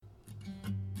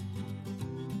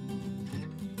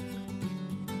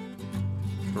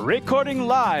Recording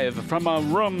live from a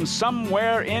room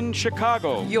somewhere in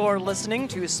Chicago. You're listening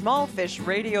to Small Fish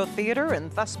Radio Theater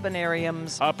and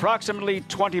Thespinariums. Approximately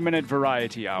 20-minute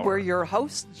variety hour. We're your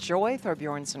hosts, Joy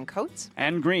Thorbjornson Coates.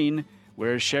 And Green.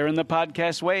 We're sharing the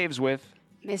podcast waves with...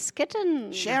 Miss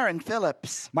Kitten. Sharon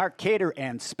Phillips. Mark Cater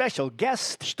and special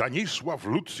guest... Stanisław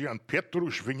Lucjan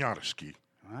Piotrusz Winiarski.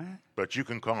 What? But you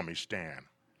can call me Stan.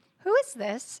 Who is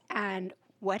this, and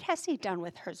what has he done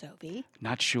with Herzovi?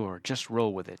 Not sure. Just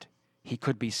roll with it. He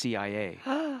could be CIA.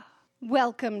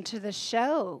 Welcome to the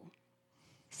show,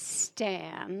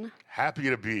 Stan.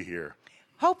 Happy to be here.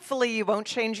 Hopefully you won't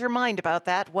change your mind about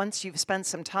that once you've spent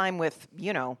some time with,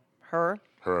 her.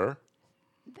 Her?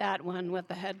 That one with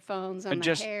the headphones and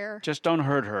just, the hair. Just don't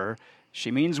hurt her. She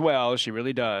means well. She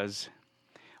really does.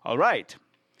 All right.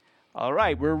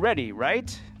 We're ready,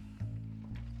 right?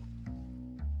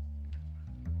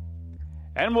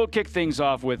 And we'll kick things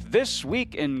off with This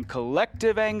Week in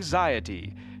Collective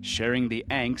Anxiety, sharing the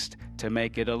angst to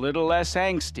make it a little less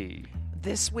angsty.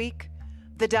 This week,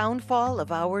 the downfall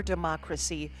of our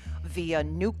democracy via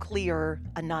nuclear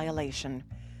annihilation.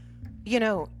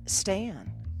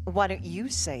 Stan, why don't you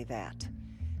say that?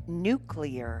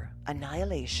 Nuclear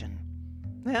annihilation.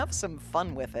 Have some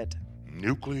fun with it.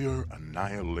 Nuclear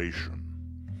annihilation.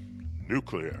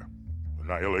 Nuclear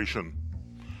annihilation.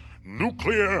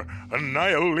 Nuclear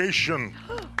annihilation.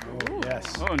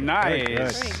 Yes. Oh,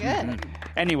 nice. Pretty good.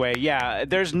 Anyway, yeah,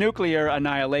 there's nuclear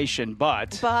annihilation,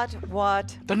 but... But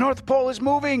what? The North Pole is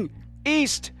moving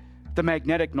east. The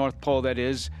magnetic North Pole, that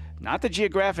is. Not the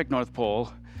geographic North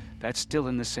Pole. That's still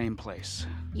in the same place.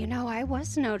 I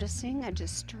was noticing a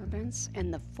disturbance in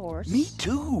the force. Me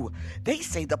too. They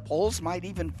say the poles might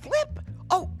even flip.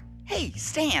 Oh, hey,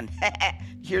 Stan.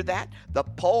 Hear that? The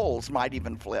poles might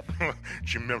even flip.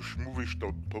 Czy mówisz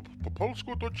to po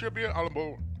polsku do ciebie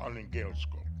albo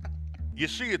angielsku? You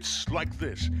see, it's like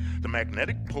this. The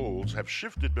magnetic poles have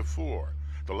shifted before.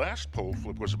 The last pole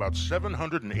flip was about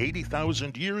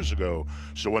 780,000 years ago,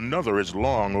 so another is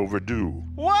long overdue.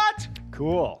 What?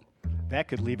 Cool. That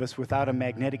could leave us without a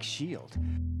magnetic shield.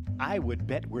 I would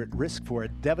bet we're at risk for a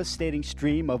devastating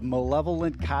stream of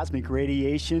malevolent cosmic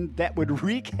radiation that would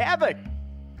wreak havoc.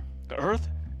 The Earth?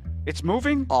 It's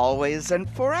moving? Always and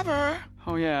forever.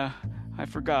 Oh, yeah. I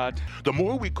forgot. The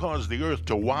more we cause the Earth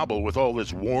to wobble with all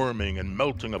this warming and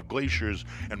melting of glaciers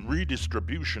and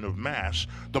redistribution of mass,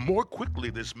 the more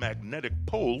quickly this magnetic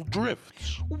pole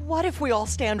drifts. What if we all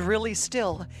stand really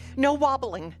still? No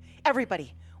wobbling.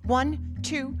 Everybody. 1,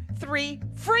 2, 3,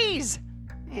 freeze!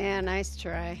 Yeah, nice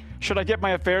try. Should I get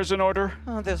my affairs in order?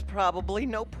 Oh, there's probably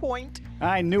no point.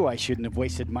 I knew I shouldn't have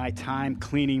wasted my time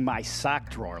cleaning my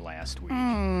sock drawer last week.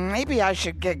 Maybe I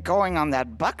should get going on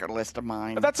that bucket list of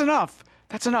mine. That's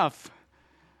enough.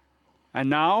 And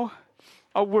now,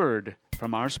 a word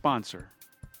from our sponsor.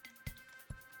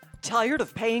 Tired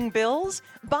of paying bills,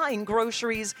 buying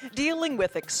groceries, dealing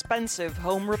with expensive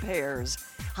home repairs,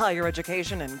 higher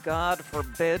education, and God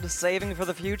forbid, saving for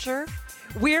the future?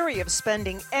 Weary of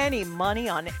spending any money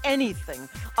on anything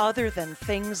other than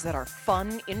things that are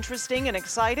fun, interesting, and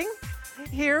exciting?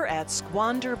 Here at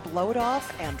Squander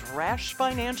Blowed-Off and Rash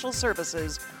Financial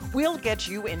Services, we'll get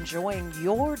you enjoying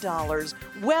your dollars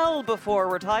well before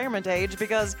retirement age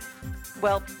because,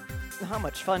 well, how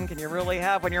much fun can you really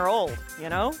have when you're old,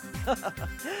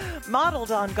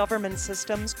 Modeled on government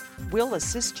systems, we'll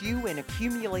assist you in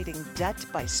accumulating debt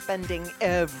by spending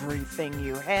everything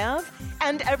you have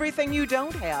and everything you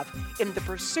don't have in the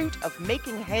pursuit of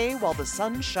making hay while the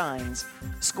sun shines.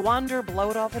 Squander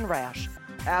Blowed-Off and Rash.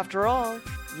 After all,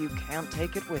 you can't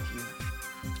take it with you.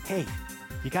 Hey,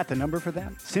 you got the number for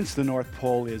them? Since the North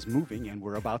Pole is moving and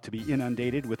we're about to be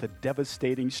inundated with a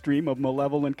devastating stream of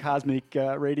malevolent cosmic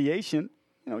radiation,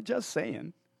 just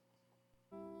saying.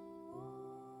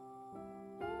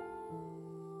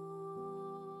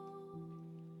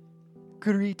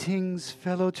 Greetings,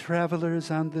 fellow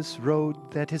travelers on this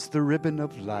road that is the ribbon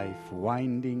of life,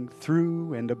 winding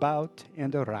through and about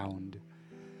and around.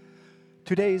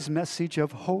 Today's message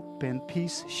of hope and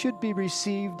peace should be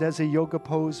received as a yoga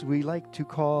pose we like to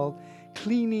call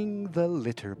cleaning the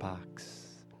litter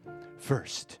box.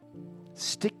 First,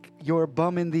 stick your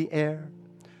bum in the air.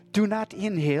 Do not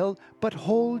inhale, but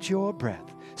hold your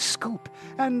breath. Scoop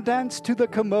and dance to the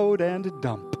commode and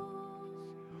dump.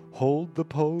 Hold the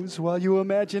pose while you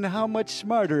imagine how much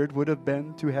smarter it would have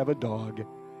been to have a dog.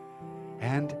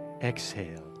 And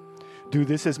exhale. Do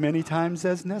this as many times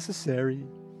as necessary.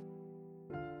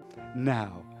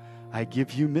 Now, I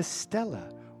give you Miss Stella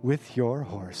with your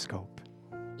horoscope.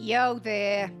 Yo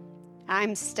there.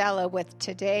 I'm Stella with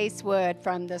today's word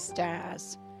from the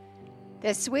stars.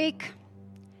 This week,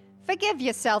 Forgive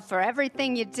yourself for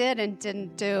everything you did and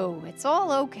didn't do. It's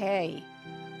all okay.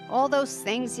 All those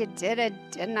things you did or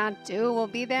did not do will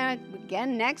be there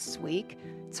again next week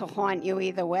to haunt you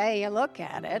either way you look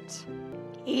at it.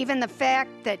 Even the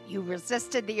fact that you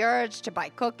resisted the urge to buy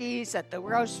cookies at the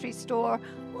grocery store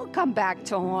will come back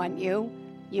to haunt you,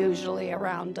 usually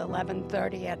around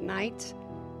 11:30 at night.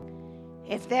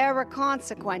 If there are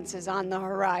consequences on the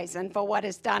horizon for what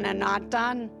is done and not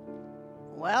done,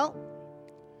 well,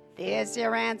 there's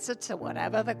your answer to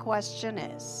whatever the question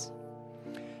is.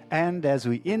 And as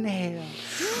we inhale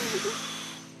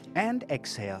and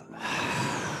exhale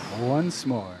once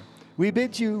more, we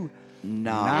bid you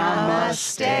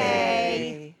Namaste.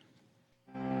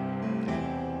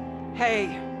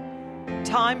 Hey,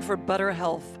 time for Better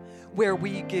Health, where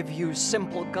we give you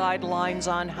simple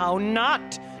guidelines on how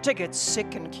not to get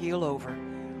sick and keel over.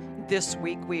 This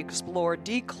week we explore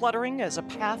decluttering as a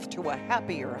path to a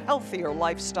happier, healthier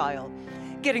lifestyle,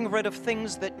 getting rid of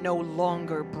things that no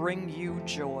longer bring you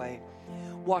joy.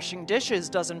 Washing dishes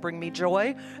doesn't bring me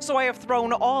joy, so I have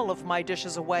thrown all of my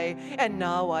dishes away, and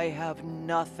now I have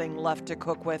nothing left to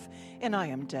cook with, and I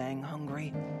am dang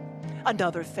hungry.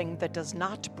 Another thing that does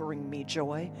not bring me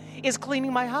joy is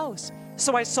cleaning my house,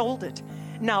 so I sold it.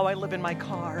 Now I live in my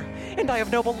car, and I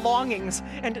have no belongings,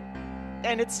 and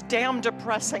it's damn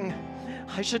depressing.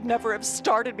 I should never have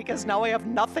started because now I have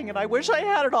nothing, and I wish I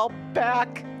had it all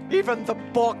back, even the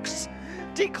books.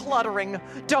 Decluttering,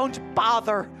 don't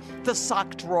bother. The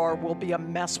sock drawer will be a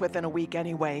mess within a week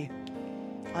anyway.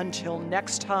 Until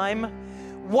next time,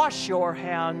 wash your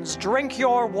hands, drink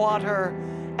your water,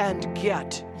 and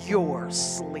get your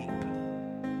sleep.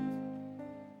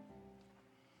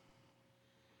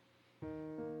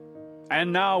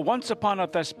 And now, Once Upon a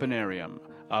Thespinarium,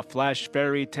 a flash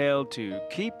fairy tale to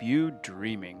keep you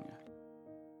dreaming.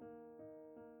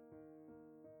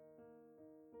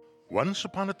 Once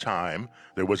upon a time,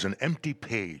 there was an empty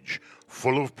page,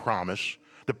 full of promise.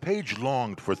 The page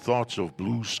longed for thoughts of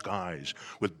blue skies,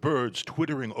 with birds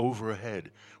twittering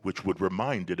overhead, which would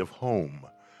remind it of home.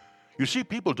 You see,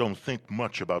 people don't think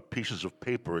much about pieces of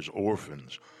paper as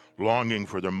orphans, longing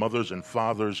for their mothers and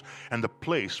fathers and the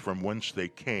place from whence they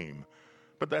came.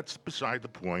 But that's beside the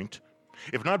point.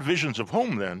 If not visions of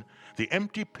home, then, the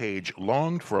empty page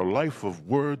longed for a life of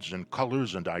words and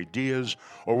colors and ideas,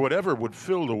 or whatever would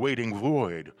fill the waiting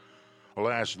void.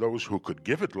 Alas, those who could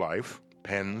give it life,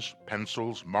 pens,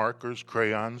 pencils, markers,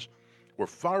 crayons, were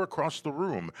far across the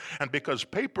room, and because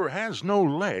paper has no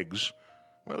legs,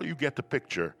 well, you get the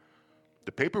picture.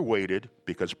 The paper waited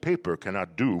because paper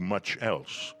cannot do much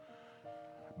else.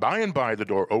 By and by the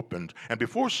door opened, and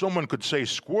before someone could say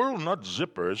squirrel nut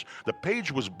zippers, the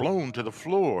page was blown to the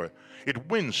floor. It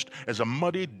winced as a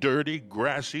muddy, dirty,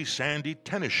 grassy, sandy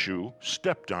tennis shoe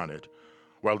stepped on it.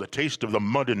 While the taste of the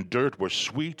mud and dirt were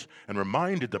sweet and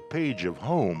reminded the page of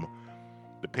home,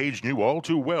 the page knew all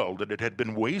too well that it had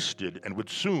been wasted and would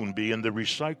soon be in the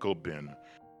recycle bin.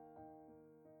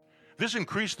 This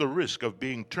increased the risk of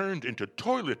being turned into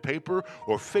toilet paper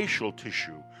or facial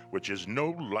tissue, which is no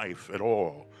life at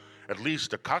all. At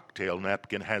least a cocktail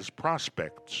napkin has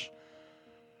prospects.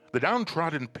 The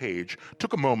downtrodden page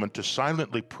took a moment to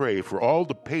silently pray for all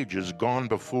the pages gone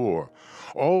before,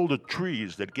 all the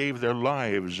trees that gave their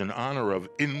lives in honor of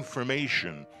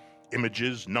information,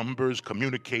 images, numbers,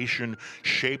 communication,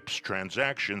 shapes,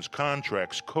 transactions,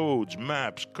 contracts, codes,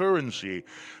 maps, currency.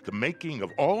 The making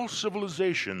of all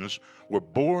civilizations were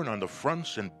born on the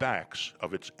fronts and backs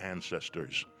of its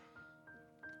ancestors.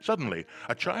 Suddenly,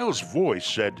 a child's voice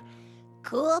said,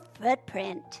 Cool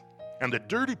footprint. and the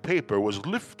dirty paper was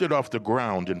lifted off the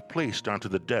ground and placed onto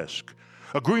the desk.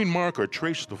 A green marker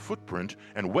traced the footprint,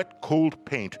 and wet, cold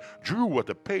paint drew what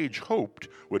the page hoped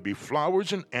would be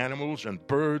flowers and animals and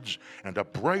birds and a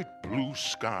bright blue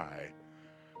sky.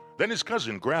 Then his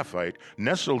cousin, Graphite,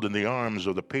 nestled in the arms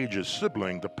of the page's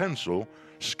sibling, the pencil,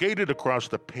 skated across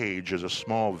the page as a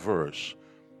small verse.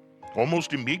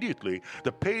 Almost immediately,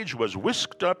 the page was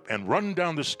whisked up and run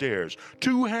down the stairs.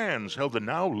 Two hands held the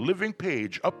now living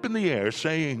page up in the air,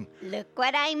 saying, Look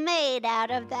what I made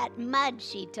out of that mud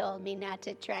she told me not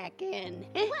to track in.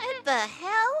 What the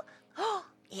hell? Oh,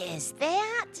 is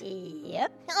that?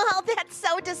 Yep. Oh, that's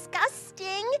so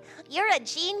disgusting. You're a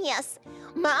genius.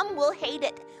 Mom will hate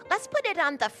it. Let's put it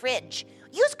on the fridge.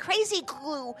 Use crazy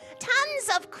glue.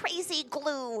 Tons of crazy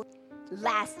glue.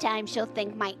 Last time she'll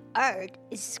think my art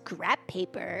is scrap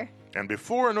paper. And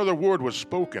before another word was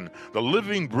spoken, the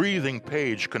living, breathing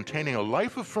page containing a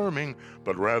life-affirming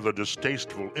but rather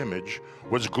distasteful image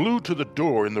was glued to the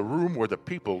door in the room where the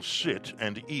people sit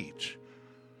and eat.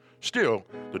 Still,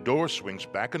 the door swings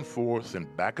back and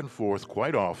forth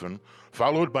quite often,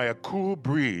 followed by a cool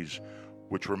breeze,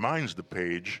 which reminds the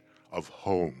page of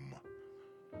home.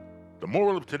 The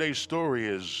moral of today's story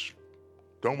is,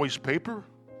 don't waste paper?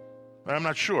 I'm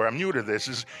not sure. I'm new to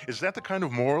this. Is that the kind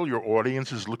of moral your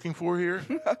audience is looking for here?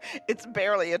 It's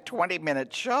barely a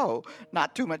 20-minute show.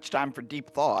 Not too much time for deep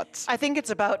thoughts. I think it's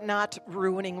about not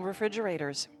ruining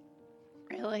refrigerators.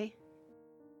 Really?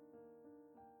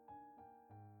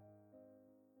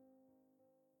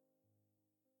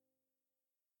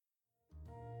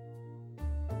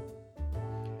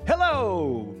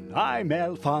 Hello, I'm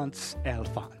Alphonse,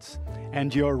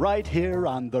 and you're right here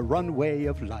on the runway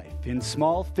of life in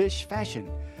small fish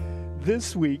fashion.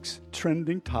 This week's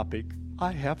trending topic,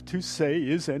 I have to say,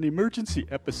 is an emergency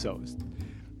episode.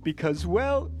 Because,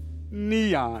 well,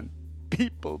 neon.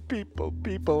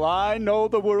 People, I know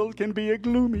the world can be a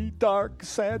gloomy, dark,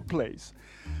 sad place.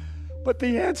 But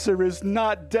the answer is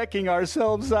not decking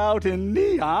ourselves out in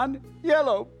neon,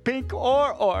 yellow, pink,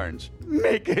 or orange.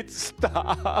 Make it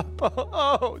stop.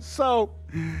 Oh, so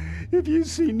if you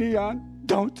see neon,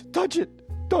 don't touch it.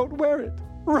 Don't wear it.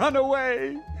 Run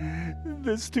away.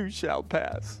 This too shall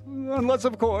pass. Unless,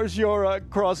 of course, you're a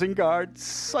crossing guard,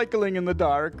 cycling in the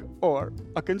dark, or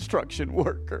a construction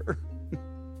worker.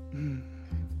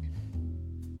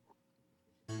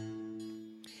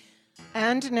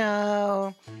 And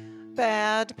now,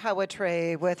 bad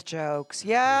poetry with jokes.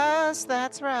 Yes,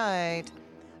 that's right.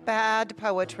 Bad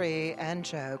poetry and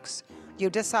jokes. You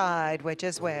decide which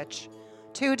is which.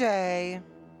 Today,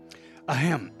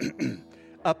 Ahem.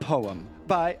 A poem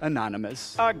by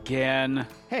Anonymous. Again.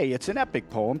 Hey, it's an epic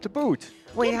poem to boot.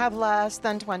 we have less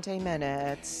than 20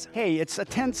 minutes. Hey, it's a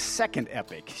 10-second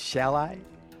epic. Shall I?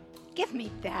 Give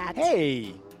me that.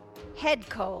 Hey! Head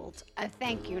Cold, a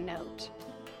thank you note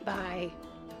by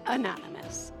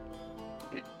Anonymous.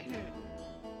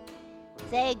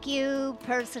 Thank you,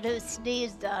 person who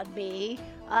sneezed on me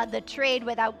on the train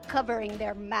without covering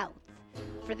their mouth,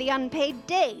 for the unpaid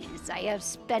days I have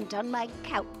spent on my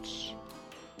couch.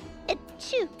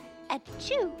 Achoo,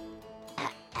 achoo.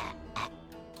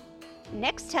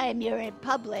 Next time you're in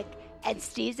public and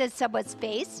sneeze at someone's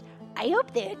face, I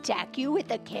hope they attack you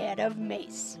with a can of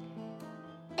mace.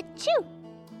 Achoo,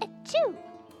 achoo.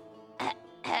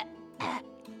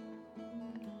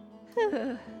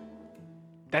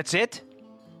 That's it?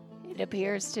 It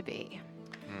appears to be.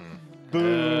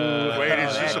 Wait,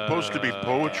 is this supposed to be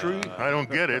poetry? I don't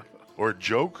get it. Or a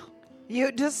joke?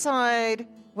 You decide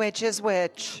which is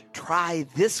which. Try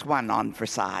this one on for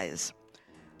size.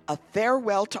 A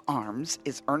Farewell to Arms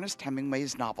is Ernest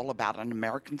Hemingway's novel about an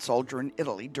American soldier in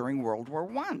Italy during World War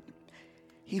I.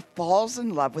 He falls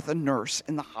in love with a nurse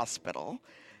in the hospital,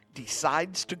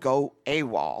 decides to go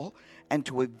AWOL, and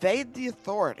to evade the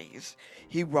authorities,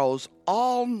 he rows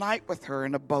all night with her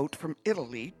in a boat from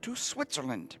Italy to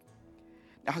Switzerland.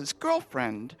 Now, his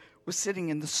girlfriend was sitting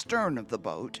in the stern of the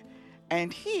boat,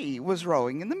 and he was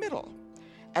rowing in the middle.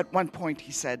 At one point,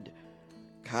 he said,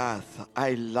 "Kath,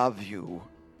 I love you."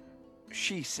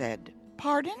 She said,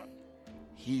 "Pardon?"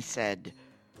 He said,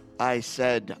 "I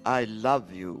said I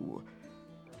love you."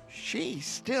 She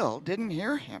still didn't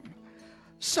hear him.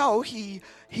 So he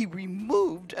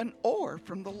removed an oar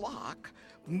from the lock,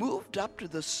 moved up to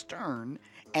the stern,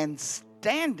 and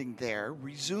standing there,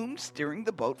 resumed steering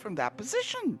the boat from that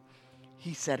position.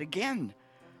 He said again,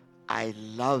 "I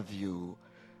love you."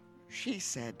 She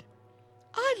said,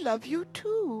 "I love you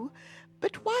too,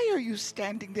 but why are you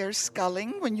standing there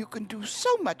sculling when you can do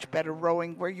so much better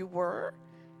rowing where you were?"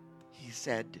 He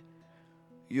said,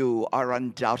 "You are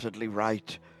undoubtedly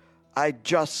right. I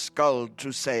just sculled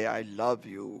to say I love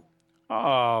you."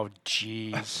 Oh,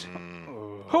 jeez.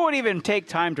 Who would even take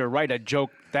time to write a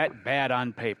joke that bad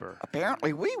on paper?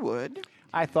 Apparently we would.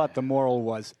 I thought the moral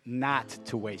was not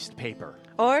to waste paper.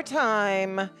 Or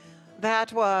time.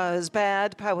 That was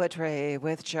bad poetry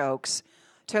with jokes.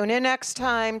 Tune in next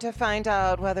time to find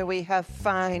out whether we have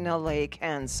finally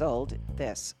canceled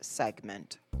this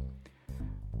segment.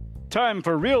 Time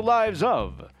for Real Lives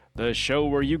Of, the show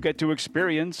where you get to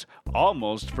experience,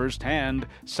 almost firsthand,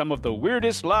 some of the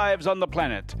weirdest lives on the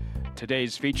planet.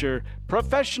 Today's feature,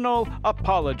 Professional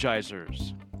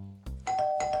Apologizers.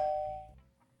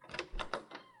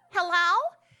 Hello?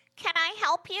 Can I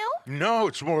help you? No,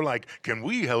 it's more like, can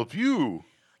we help you?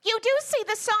 You do see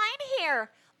the sign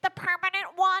here. The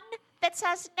permanent one that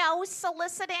says no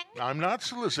soliciting. I'm not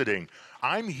soliciting.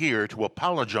 I'm here to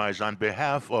apologize on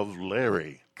behalf of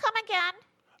Larry. Come again.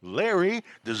 Larry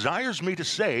desires me to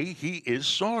say he is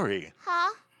sorry.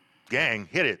 Huh? Gang,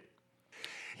 hit it.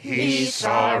 He's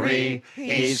sorry,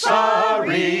 he's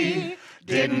sorry.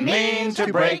 Didn't mean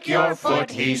to break your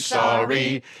foot. He's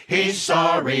sorry. He's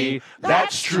sorry.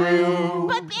 That's true.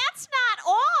 But that's not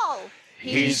all.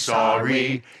 He's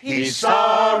sorry. He's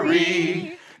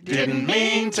sorry. Didn't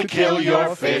mean to kill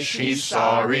your fish. He's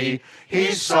sorry.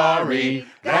 He's sorry.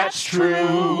 That's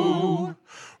true.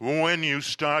 When you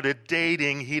started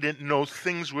dating, he didn't know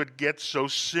things would get so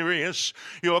serious.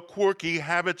 Your quirky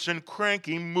habits and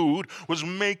cranky mood was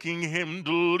making him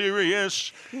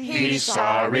delirious. He's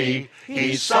sorry.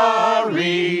 He's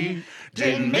sorry.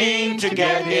 Didn't mean to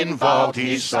get involved.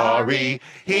 He's sorry.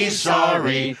 He's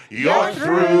sorry. You're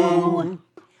through.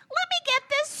 Let me get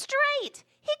this straight.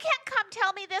 He can't come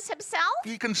tell me this himself.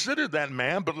 He considered that,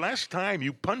 ma'am, but last time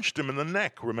you punched him in the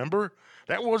neck, remember?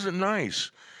 That wasn't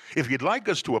nice. If you'd like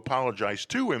us to apologize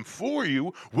to him for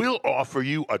you, we'll offer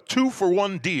you a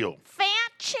 2-for-1 deal. Fat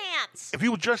chance. If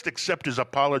you would just accept his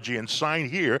apology and sign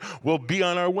here, we'll be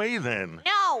on our way then.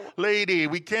 No. Lady,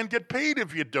 we can't get paid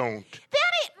if you don't.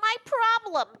 That ain't my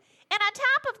problem. And on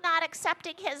top of not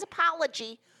accepting his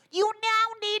apology, you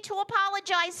now need to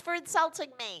apologize for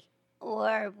insulting me.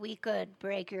 Or we could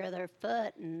break your other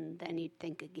foot and then you'd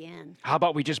think again. How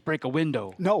about we just break a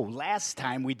window? No, last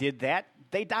time we did that,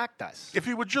 they docked us. If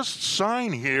you would just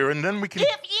sign here and then we can...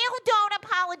 If you don't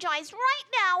apologize right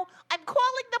now, I'm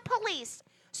calling the police.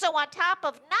 So on top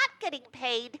of not getting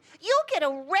paid, you'll get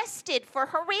arrested for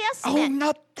harassment. Oh,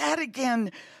 not that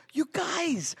again. You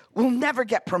guys will never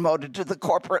get promoted to the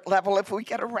corporate level if we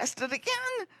get arrested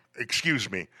again. Excuse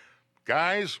me.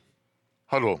 Guys,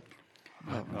 huddle.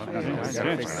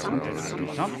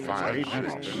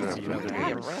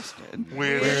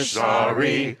 We're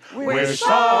sorry. We're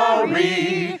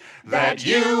sorry that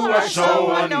you are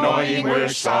so annoying. We're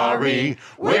sorry.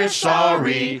 We're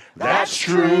sorry. That's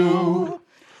true.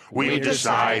 We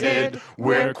decided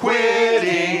we're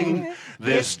quitting.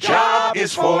 This job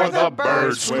is for the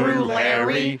birds. Screw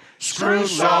Larry. Screw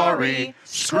sorry.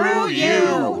 Screw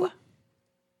you.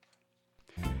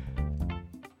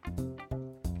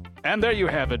 And there you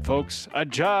have it, folks. A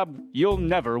job you'll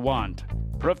never want.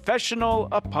 Professional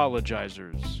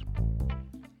apologizers.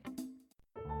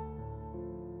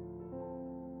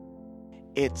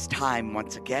 It's time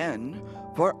once again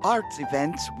for arts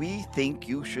events we think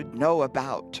you should know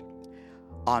about.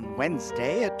 On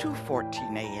Wednesday at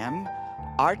 2:14 a.m.,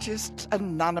 Artists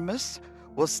Anonymous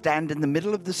will stand in the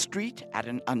middle of the street at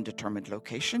an undetermined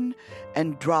location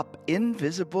and drop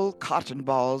invisible cotton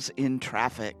balls in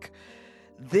traffic.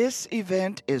 This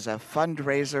event is a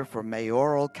fundraiser for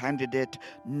mayoral candidate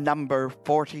number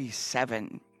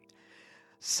 47.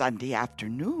 Sunday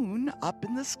afternoon, up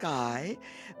in the sky,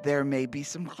 there may be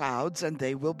some clouds and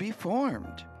they will be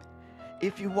formed.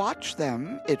 If you watch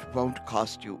them, it won't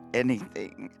cost you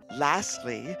anything.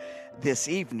 Lastly, this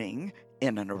evening,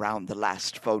 in and around the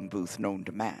last phone booth known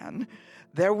to man,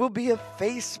 there will be a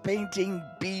face-painting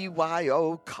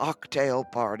BYO cocktail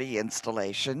party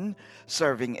installation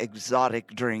serving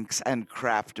exotic drinks and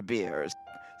craft beers.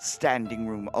 Standing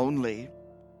room only.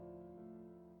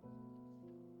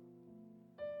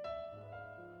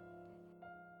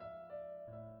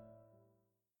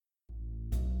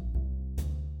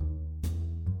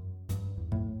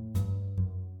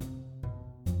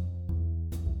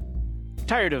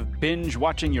 Tired of binge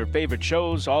watching your favorite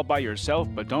shows all by yourself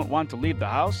but don't want to leave the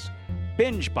house?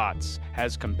 BingeBots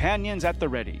has companions at the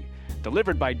ready.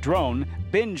 Delivered by drone,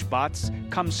 BingeBots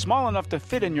come small enough to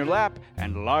fit in your lap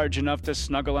and large enough to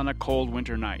snuggle on a cold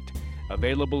winter night.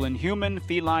 Available in human,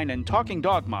 feline, and talking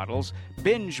dog models,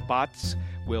 BingeBots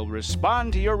will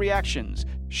respond to your reactions,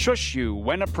 shush you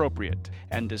when appropriate,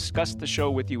 and discuss the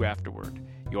show with you afterward.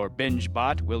 Your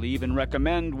BingeBot will even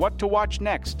recommend what to watch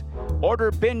next.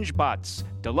 Order BingeBots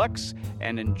Deluxe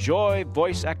and enjoy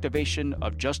voice activation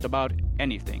of just about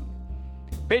anything.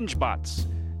 BingeBots,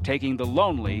 taking the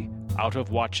lonely out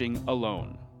of watching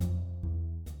alone.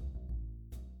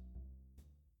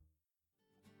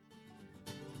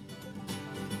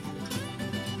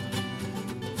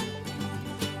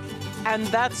 And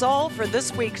that's all for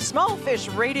this week's Small Fish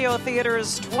Radio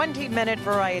Theater's 20-minute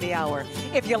variety hour.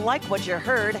 If you like what you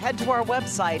heard, head to our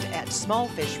website at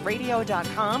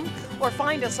smallfishradio.com or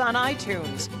find us on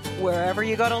iTunes. Wherever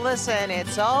you go to listen,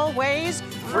 it's always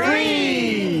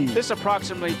free! This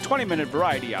approximately 20-minute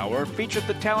variety hour featured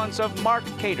the talents of Mark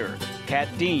Cater, Kat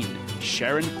Dean,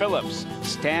 Sharon Phillips,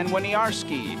 Stan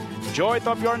Winiarski, Joy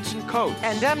Thorbjornsen-Coates,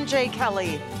 and MJ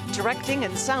Kelly. Directing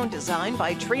and sound design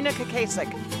by Trina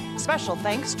Kakasik. Special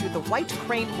thanks to the White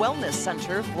Crane Wellness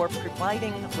Center for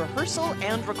providing rehearsal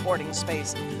and recording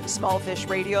space. Small Fish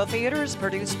Radio Theater is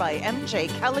produced by MJ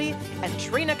Kelly and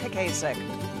Trina Kakasik.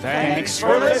 Thanks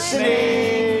for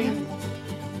listening!